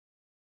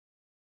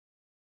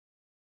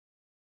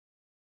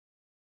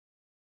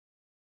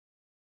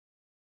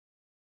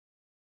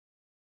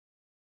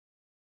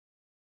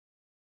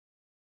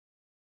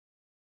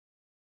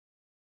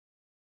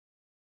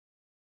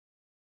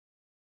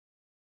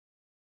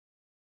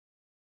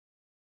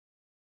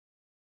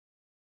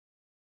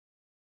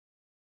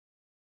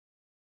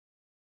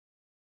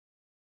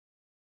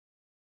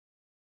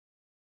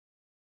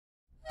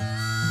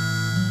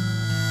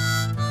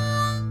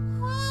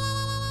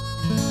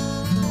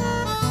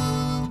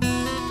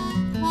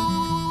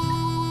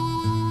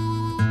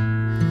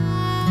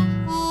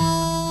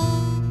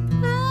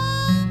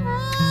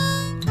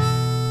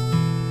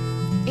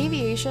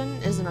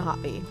a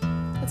hobby.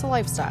 It's a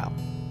lifestyle.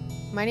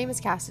 My name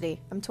is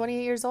Cassidy. I'm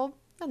 28 years old,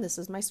 and this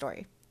is my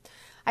story.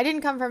 I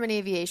didn't come from an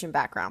aviation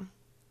background.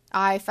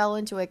 I fell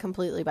into it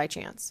completely by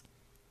chance.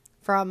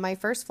 From my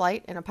first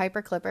flight in a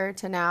Piper Clipper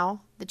to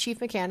now the chief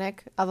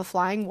mechanic of a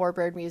flying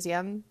warbird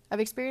museum, I've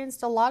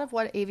experienced a lot of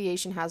what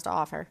aviation has to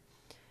offer.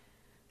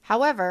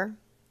 However,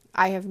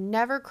 I have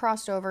never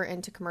crossed over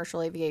into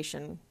commercial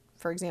aviation,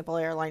 for example,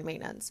 airline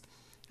maintenance.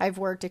 I've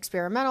worked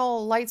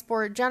experimental, light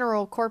sport,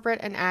 general, corporate,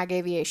 and ag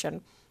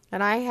aviation,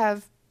 and I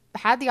have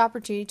had the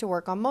opportunity to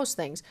work on most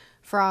things,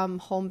 from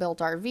home-built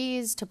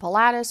RVs to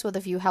Pilatus with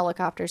a few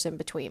helicopters in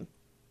between.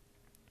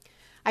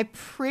 I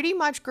pretty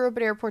much grew up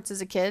at airports as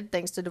a kid,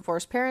 thanks to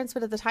divorced parents,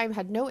 but at the time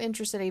had no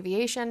interest in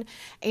aviation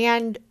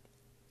and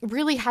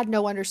really had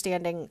no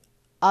understanding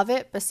of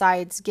it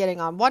besides getting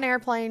on one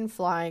airplane,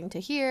 flying to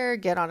here,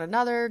 get on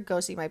another,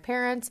 go see my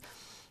parents.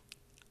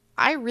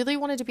 I really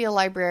wanted to be a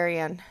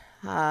librarian,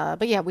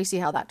 but yeah, we see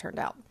how that turned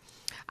out.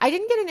 I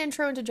didn't get an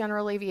intro into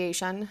general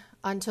aviation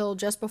until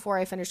just before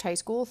I finished high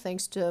school,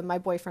 thanks to my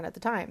boyfriend at the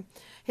time.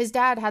 His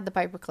dad had the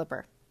Piper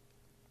Clipper,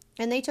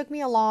 and they took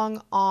me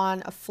along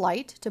on a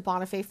flight to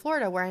Bonifay,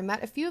 Florida, where I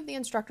met a few of the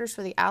instructors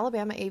for the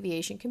Alabama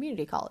Aviation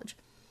Community College.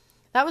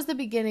 That was the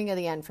beginning of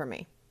the end for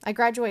me. I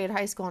graduated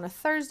high school on a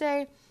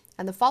Thursday,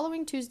 and the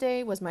following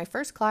Tuesday was my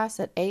first class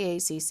at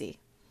AACC.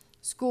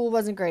 School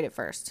wasn't great at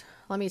first.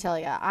 Let me tell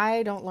you,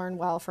 I don't learn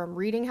well from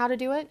reading how to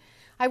do it.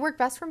 I work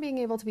best from being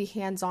able to be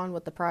hands-on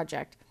with the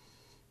project.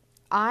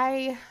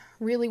 I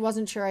really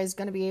wasn't sure I was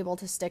going to be able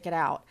to stick it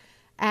out.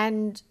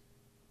 And,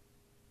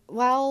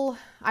 well,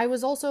 I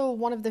was also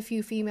one of the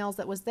few females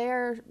that was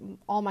there.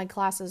 All my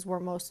classes were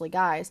mostly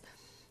guys.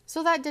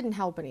 So that didn't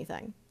help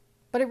anything.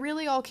 But it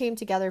really all came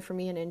together for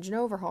me in engine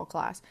overhaul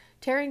class.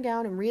 Tearing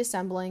down and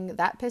reassembling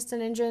that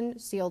piston engine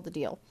sealed the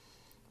deal.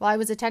 While I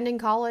was attending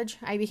college,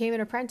 I became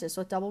an apprentice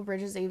with Double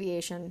Bridges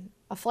Aviation,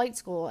 a flight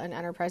school in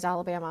Enterprise,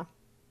 Alabama.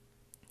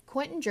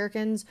 Quentin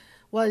Jerkins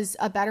was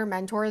a better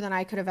mentor than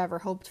I could have ever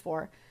hoped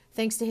for.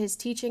 Thanks to his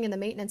teaching and the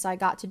maintenance I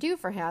got to do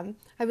for him,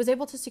 I was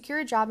able to secure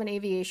a job in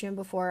aviation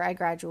before I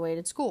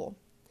graduated school.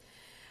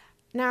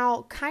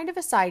 Now, kind of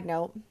a side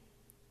note,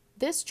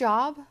 this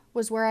job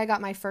was where I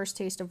got my first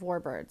taste of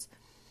warbirds.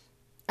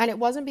 And it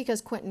wasn't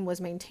because Quentin was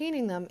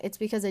maintaining them, it's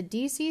because a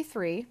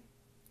DC-3,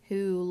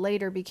 who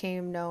later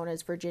became known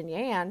as Virginia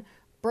Ann,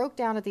 broke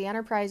down at the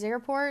Enterprise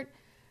Airport,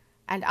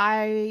 and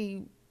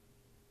I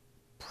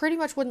pretty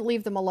much wouldn't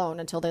leave them alone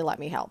until they let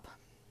me help.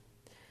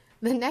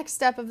 The next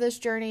step of this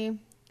journey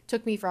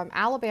took me from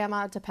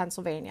Alabama to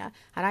Pennsylvania,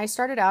 and I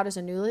started out as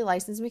a newly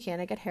licensed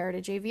mechanic at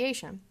Heritage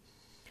Aviation.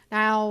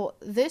 Now,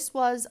 this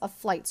was a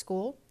flight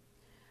school,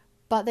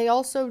 but they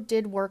also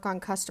did work on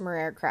customer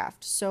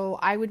aircraft, so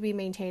I would be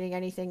maintaining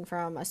anything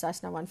from a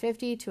Cessna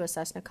 150 to a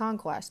Cessna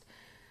Conquest.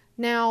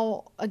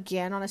 Now,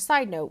 again, on a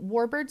side note,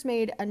 warbirds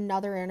made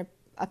another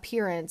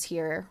appearance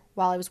here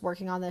while I was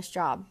working on this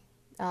job.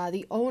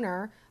 The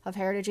owner of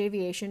Heritage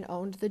Aviation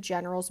owned the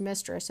General's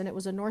Mistress, and it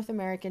was a North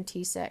American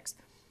T6.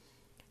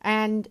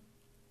 And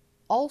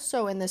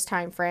also in this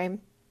time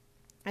frame,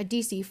 a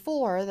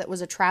DC-4 that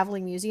was a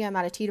traveling museum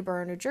out of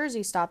Teterboro, New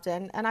Jersey stopped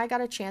in, and I got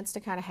a chance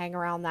to kind of hang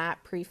around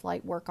that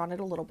pre-flight, work on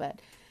it a little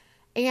bit.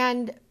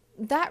 And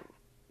that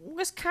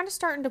was kind of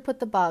starting to put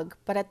the bug,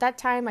 but at that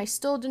time I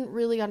still didn't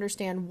really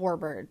understand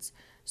warbirds.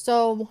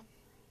 So,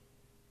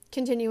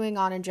 continuing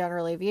on in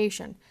general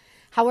aviation.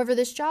 However,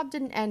 this job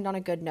didn't end on a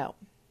good note.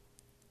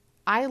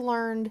 I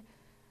learned,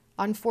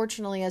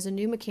 unfortunately, as a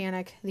new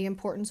mechanic, the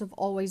importance of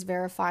always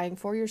verifying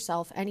for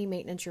yourself any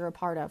maintenance you're a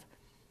part of.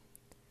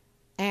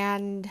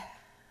 And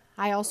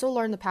I also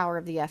learned the power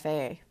of the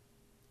FAA.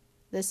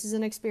 This is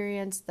an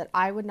experience that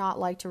I would not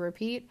like to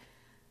repeat,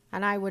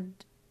 and I would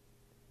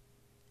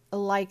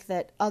like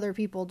that other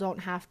people don't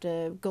have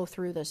to go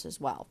through this as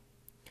well.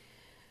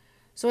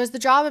 So as the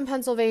job in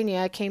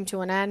Pennsylvania came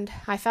to an end,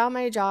 I found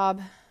my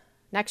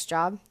next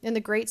job, in the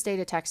great state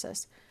of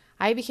Texas.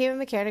 I became a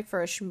mechanic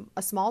for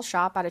a small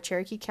shop at a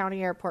Cherokee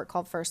County airport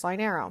called First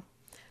Line Aero.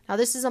 Now,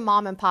 this is a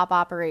mom and pop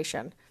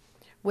operation,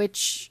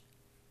 which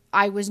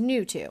I was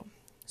new to.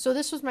 So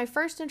this was my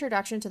first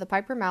introduction to the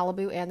Piper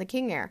Malibu and the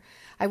King Air.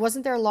 I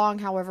wasn't there long,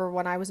 however,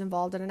 when I was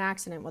involved in an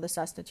accident with a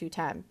Cessna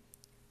 210.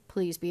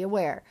 Please be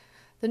aware,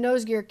 the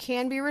nose gear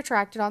can be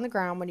retracted on the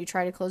ground when you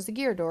try to close the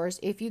gear doors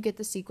if you get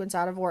the sequence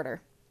out of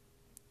order.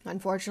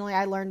 Unfortunately,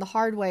 I learned the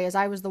hard way as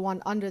I was the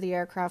one under the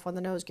aircraft when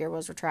the nose gear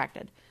was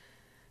retracted.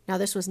 Now,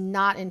 this was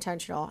not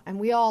intentional, and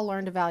we all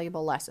learned a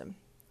valuable lesson.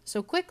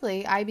 So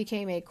quickly, I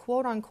became a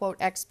quote-unquote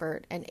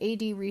expert in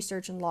AD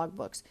research and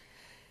logbooks,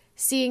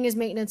 seeing as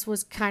maintenance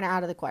was kind of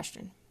out of the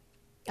question.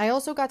 I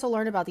also got to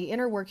learn about the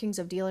inner workings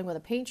of dealing with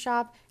a paint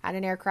shop and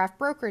an aircraft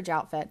brokerage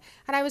outfit,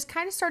 and I was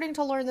kind of starting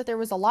to learn that there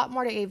was a lot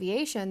more to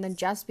aviation than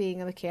just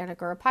being a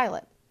mechanic or a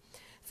pilot.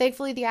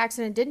 Thankfully, the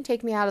accident didn't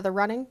take me out of the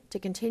running to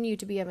continue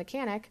to be a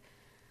mechanic.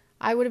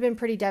 I would have been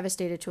pretty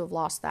devastated to have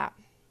lost that.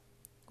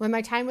 When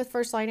my time with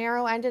First Line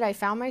Aero ended, I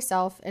found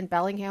myself in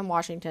Bellingham,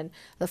 Washington,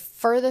 the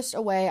furthest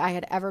away I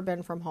had ever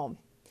been from home.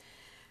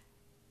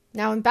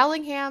 Now in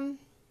Bellingham,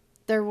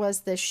 there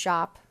was this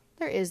shop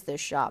there is this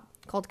shop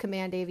called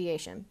Command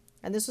Aviation.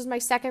 And this was my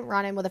second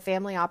run-in with a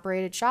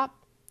family-operated shop,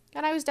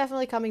 and I was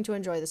definitely coming to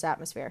enjoy this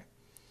atmosphere.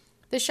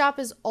 This shop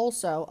is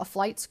also a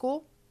flight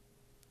school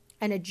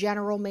and a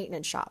general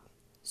maintenance shop.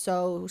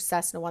 So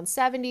Cessna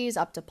 170s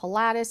up to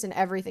Pilatus and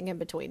everything in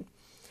between.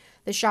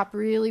 The shop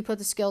really put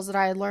the skills that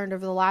I had learned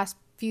over the last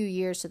few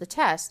years to the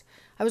test.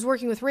 I was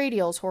working with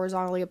radials,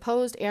 horizontally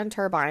opposed, and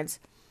turbines.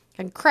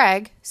 And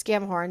Craig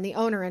Scamhorn, the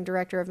owner and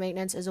director of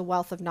maintenance, is a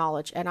wealth of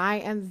knowledge, and I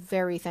am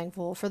very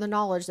thankful for the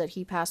knowledge that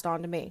he passed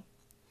on to me.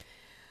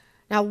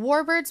 Now,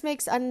 Warbirds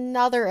makes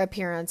another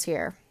appearance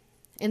here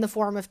in the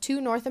form of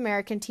 2 North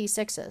American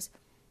T6s.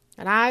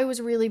 And I was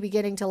really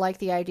beginning to like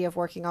the idea of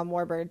working on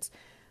Warbirds,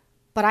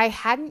 but I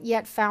hadn't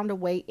yet found a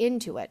way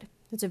into it.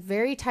 It's a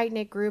very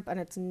tight-knit group, and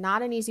it's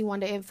not an easy one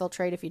to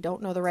infiltrate if you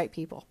don't know the right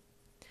people.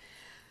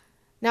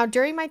 Now,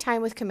 during my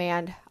time with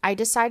Command, I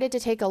decided to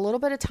take a little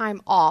bit of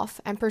time off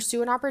and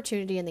pursue an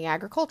opportunity in the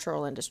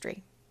agricultural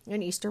industry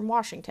in Eastern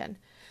Washington.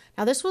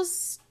 Now, this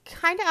was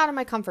kind of out of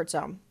my comfort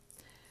zone.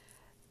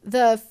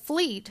 The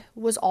fleet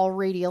was all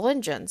radial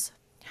engines.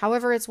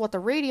 However, it's what the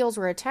radials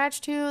were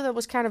attached to that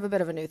was kind of a bit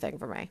of a new thing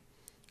for me.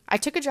 I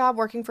took a job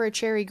working for a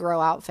cherry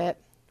grow outfit,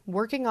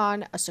 working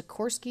on a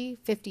Sikorsky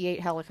 58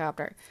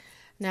 helicopter.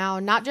 Now,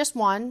 not just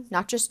one,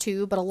 not just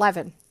 2, but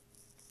 11.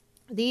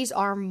 These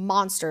are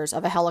monsters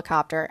of a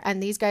helicopter,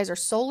 and these guys are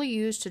solely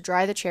used to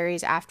dry the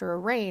cherries after a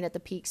rain at the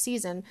peak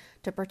season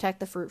to protect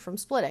the fruit from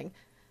splitting.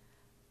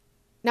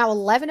 Now,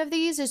 11 of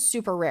these is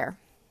super rare.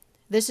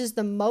 This is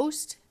the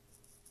most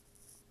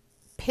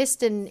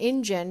piston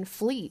engine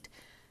fleet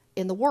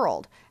in the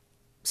world,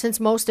 since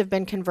most have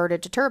been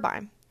converted to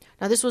turbine.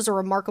 Now, this was a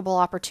remarkable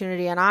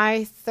opportunity, and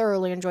I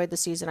thoroughly enjoyed the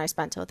season I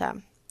spent with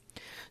them.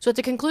 So at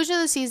the conclusion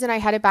of the season, I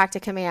headed back to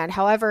Command.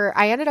 However,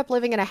 I ended up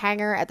living in a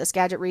hangar at the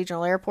Skagit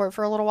Regional Airport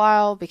for a little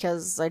while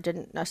because I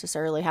didn't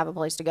necessarily have a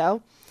place to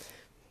go.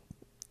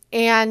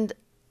 And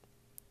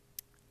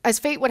as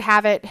fate would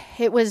have it,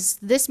 it was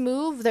this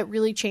move that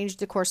really changed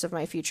the course of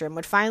my future and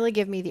would finally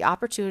give me the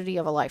opportunity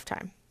of a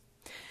lifetime.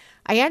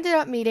 I ended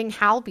up meeting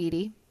Hal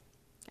Beatty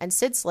and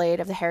Sid Slade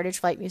of the Heritage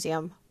Flight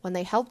Museum when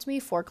they helped me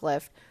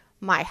forklift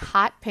my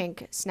hot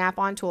pink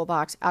Snap-on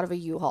toolbox out of a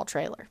U-Haul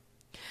trailer.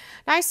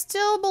 Now, I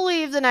still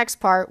believe the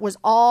next part was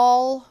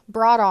all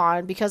brought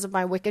on because of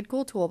my wicked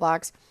cool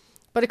toolbox,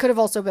 but it could have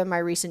also been my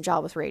recent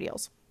job with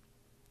radials.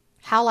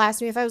 Hal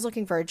asked me if I was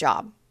looking for a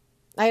job.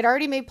 I had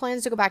already made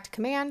plans to go back to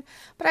Command,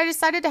 but I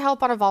decided to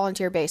help on a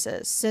volunteer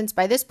basis, since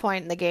by this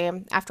point in the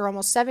game, after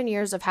almost 7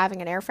 years of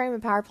having an airframe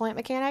and power plant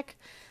mechanic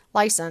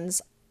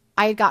license,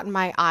 I had gotten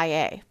my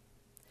IA.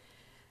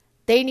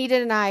 They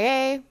needed an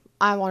IA.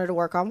 I wanted to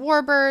work on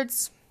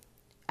Warbirds.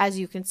 As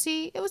you can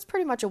see, it was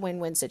pretty much a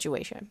win-win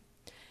situation.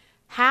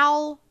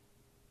 Hal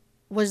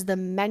was the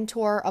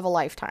mentor of a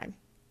lifetime.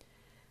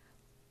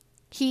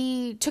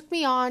 He took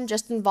me on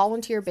just in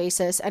volunteer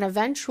basis, and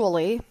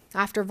eventually,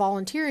 after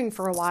volunteering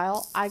for a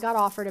while, I got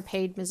offered a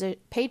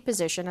paid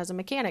position as a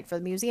mechanic for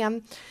the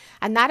museum,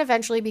 and that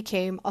eventually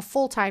became a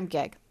full-time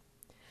gig.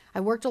 I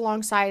worked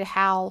alongside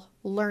Hal,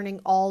 learning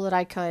all that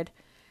I could,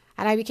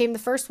 and I became the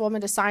first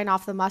woman to sign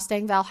off the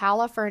Mustang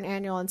Valhalla for an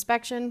annual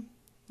inspection,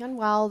 and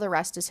well, the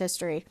rest is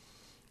history.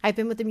 I've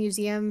been with the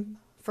museum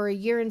for a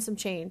year and some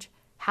change.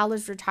 Hal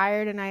is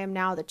retired, and I am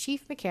now the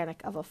chief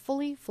mechanic of a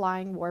fully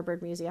flying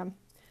Warbird museum.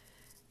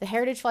 The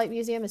Heritage Flight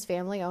Museum is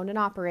family owned and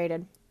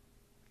operated,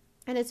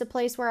 and it's a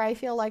place where I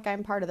feel like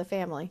I'm part of the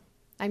family.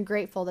 I'm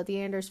grateful that the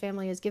Anders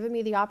family has given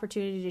me the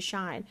opportunity to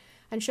shine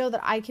and show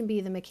that I can be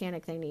the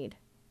mechanic they need.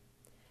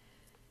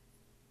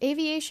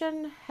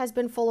 Aviation has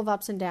been full of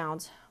ups and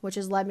downs, which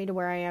has led me to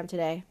where I am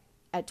today.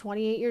 At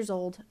 28 years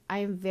old, I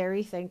am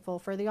very thankful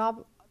for the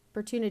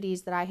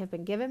opportunities that I have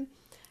been given,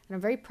 and I'm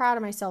very proud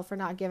of myself for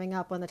not giving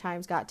up when the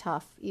times got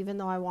tough, even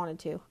though I wanted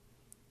to.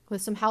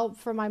 With some help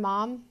from my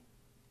mom,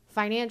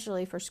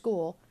 financially for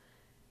school,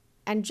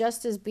 and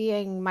just as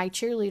being my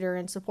cheerleader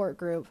and support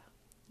group,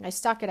 I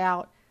stuck it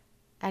out,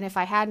 and if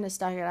I hadn't have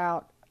stuck it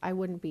out, I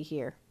wouldn't be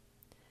here.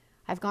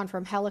 I've gone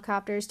from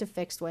helicopters to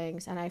fixed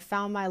wings, and I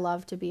found my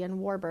love to be in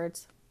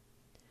Warbirds.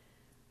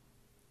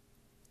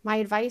 My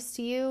advice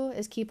to you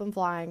is keep them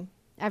flying.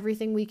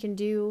 Everything we can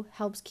do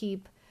helps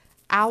keep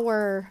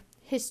our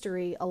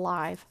history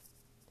alive.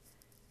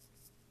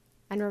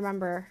 And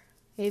remember,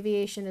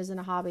 aviation isn't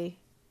a hobby,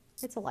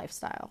 it's a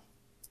lifestyle.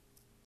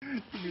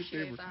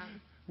 Appreciate that.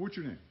 What's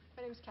your name?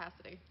 My name is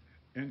Cassidy.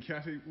 And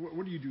Cassie,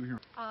 what do you do here?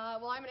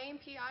 Well, I'm an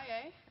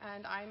AMPIA,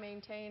 and I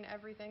maintain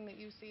everything that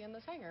you see in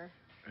this hangar.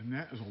 And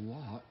that is a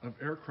lot of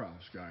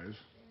aircrafts, guys.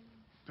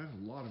 That's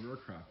a lot of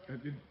aircraft.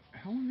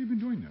 How long have you been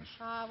doing this?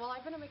 Well,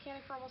 I've been a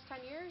mechanic for almost 10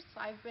 years.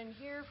 I've been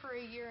here for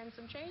a year and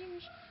some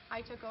change.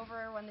 I took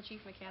over when the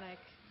chief mechanic,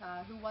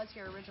 who was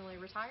here originally,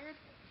 retired.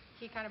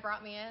 He kind of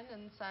brought me in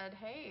and said,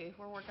 hey,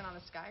 we're working on a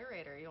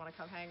Skyraider. You want to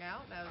come hang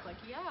out? And I was like,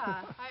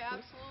 yeah, I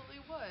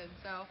absolutely would.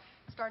 So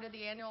started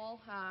the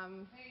annual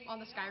on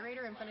the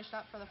Skyraider and finished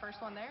up for the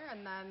first one there.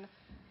 And then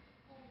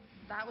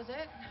that was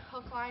it,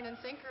 hook, line, and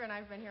sinker, and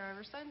I've been here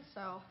ever since.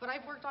 But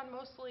I've worked on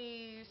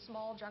mostly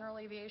small general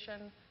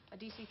aviation, a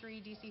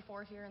DC-3,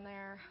 DC-4 here and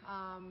there,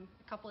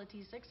 a couple of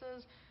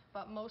T-6s,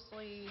 but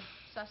mostly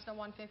Cessna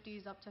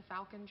 150s up to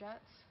Falcon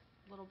jets,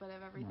 a little bit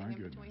of everything My in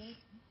goodness. between.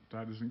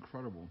 That is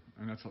incredible.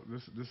 And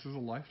this is a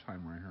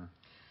lifetime right here.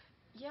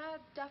 Yeah,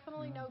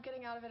 definitely no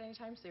getting out of it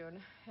anytime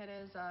soon. It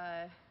is,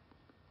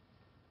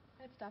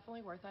 it's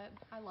definitely worth it.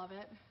 I love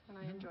it, and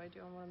I enjoy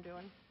doing what I'm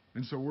doing.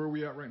 And so where are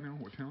we at right now?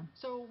 What town?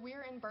 So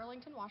we're in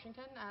Burlington,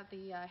 Washington at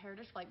the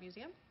Heritage Flight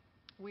Museum.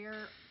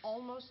 We're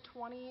almost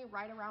 20,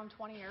 right around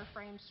 20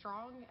 airframes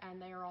strong, and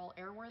they are all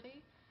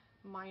airworthy.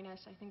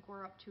 Minus, I think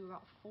we're up to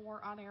about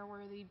 4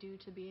 unairworthy due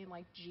to being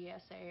like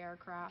GSA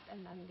aircraft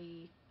and then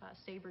the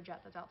Sabre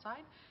jet that's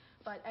outside.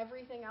 But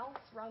everything else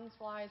runs,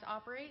 flies,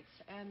 operates,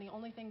 and the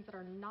only things that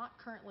are not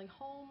currently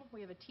home, we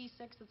have a T-6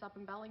 that's up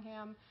in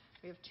Bellingham.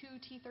 We have 2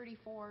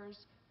 T-34s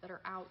that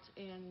are out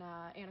in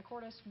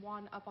Anacortes,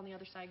 one up on the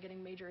other side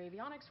getting major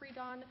avionics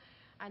redone,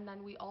 and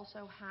then we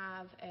also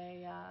have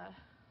a,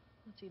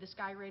 let's see, the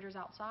Skyraider's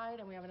outside,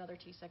 and we have another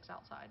T-6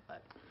 outside.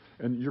 But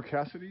And you're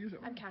Cassidy, is it?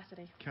 I'm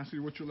Cassidy. Cassidy,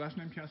 what's your last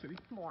name, Cassidy?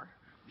 Moore.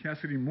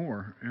 Cassidy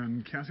Moore.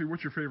 And Cassidy,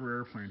 what's your favorite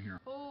airplane here?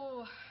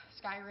 Oh,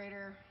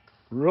 Skyraider.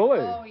 Really?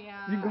 Oh,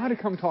 yeah. You got to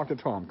come talk to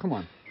Tom. Come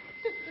on.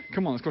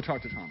 Come on, let's go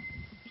talk to Tom.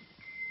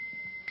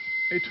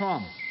 Hey,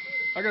 Tom,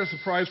 I got a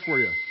surprise for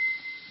you.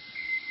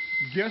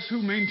 Guess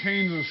who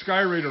maintains the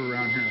Skyraider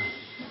around here?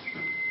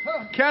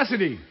 Huh.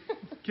 Cassidy.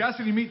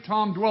 Cassidy, meet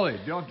Tom Dwelly.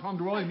 Tom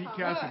Dwelly, meet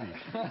Cassidy.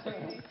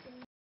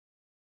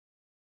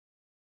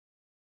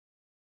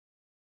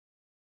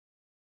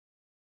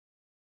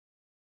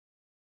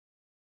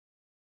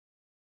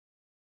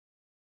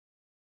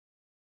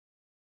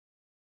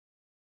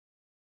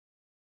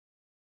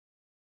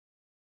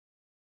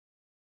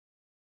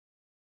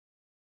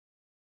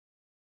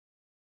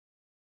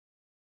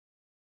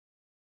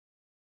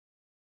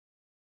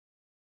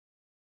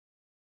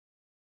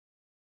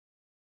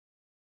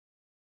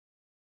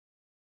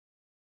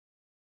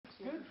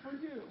 Good for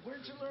you.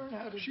 Where'd you learn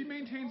how to She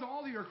maintains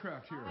all the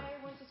aircraft here.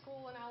 I went to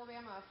school in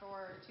Alabama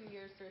for 2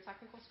 years through a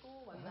technical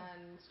school, and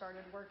then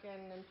started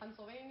working in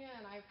Pennsylvania,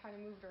 and I've kind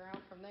of moved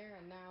around from there,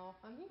 and now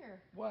I'm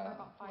here for Wow.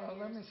 about 5 Well,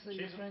 years. let me see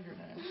your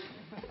fingernails.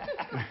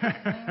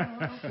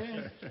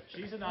 Okay.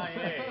 She's an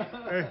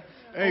IA.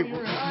 Hey,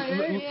 you're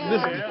an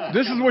IA?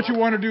 this is what you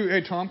want to do.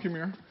 Hey, Tom, come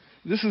here.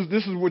 This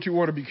is what you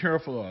want to be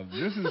careful of.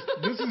 This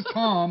is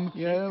Tom.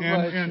 Yeah,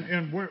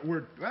 and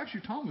we're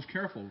actually Tom was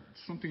careful.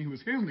 Something he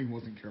was handling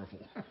wasn't careful.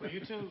 Well, you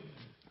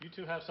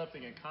two have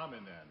something in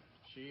common then.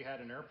 She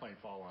had an airplane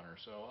fall on her.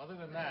 So other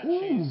than that,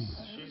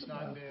 she's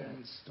not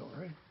been.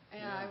 Story.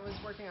 Yeah, I was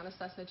working on a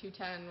Cessna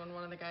 210 when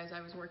one of the guys I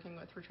was working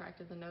with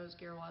retracted the nose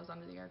gear while I was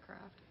under the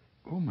aircraft.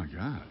 Oh my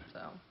God.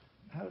 So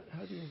How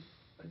do you?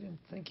 I didn't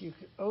think you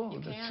could. Oh, you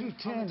the can.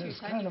 210 On the is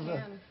 210 kind you of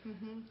a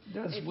can.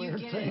 does If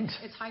weird you get things.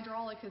 it's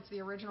hydraulic. It's the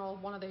original,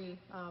 one of the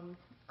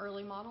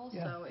early models.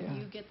 Yeah, So if yeah.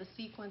 you get the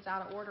sequence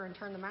out of order and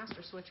turn the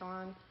master switch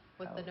on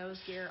with the Ouch.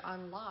 nose gear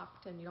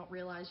unlocked and you don't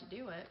realize you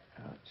do it.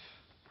 Ouch.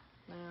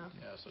 Yeah.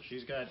 Yeah, so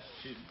she's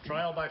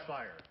trial by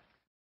fire.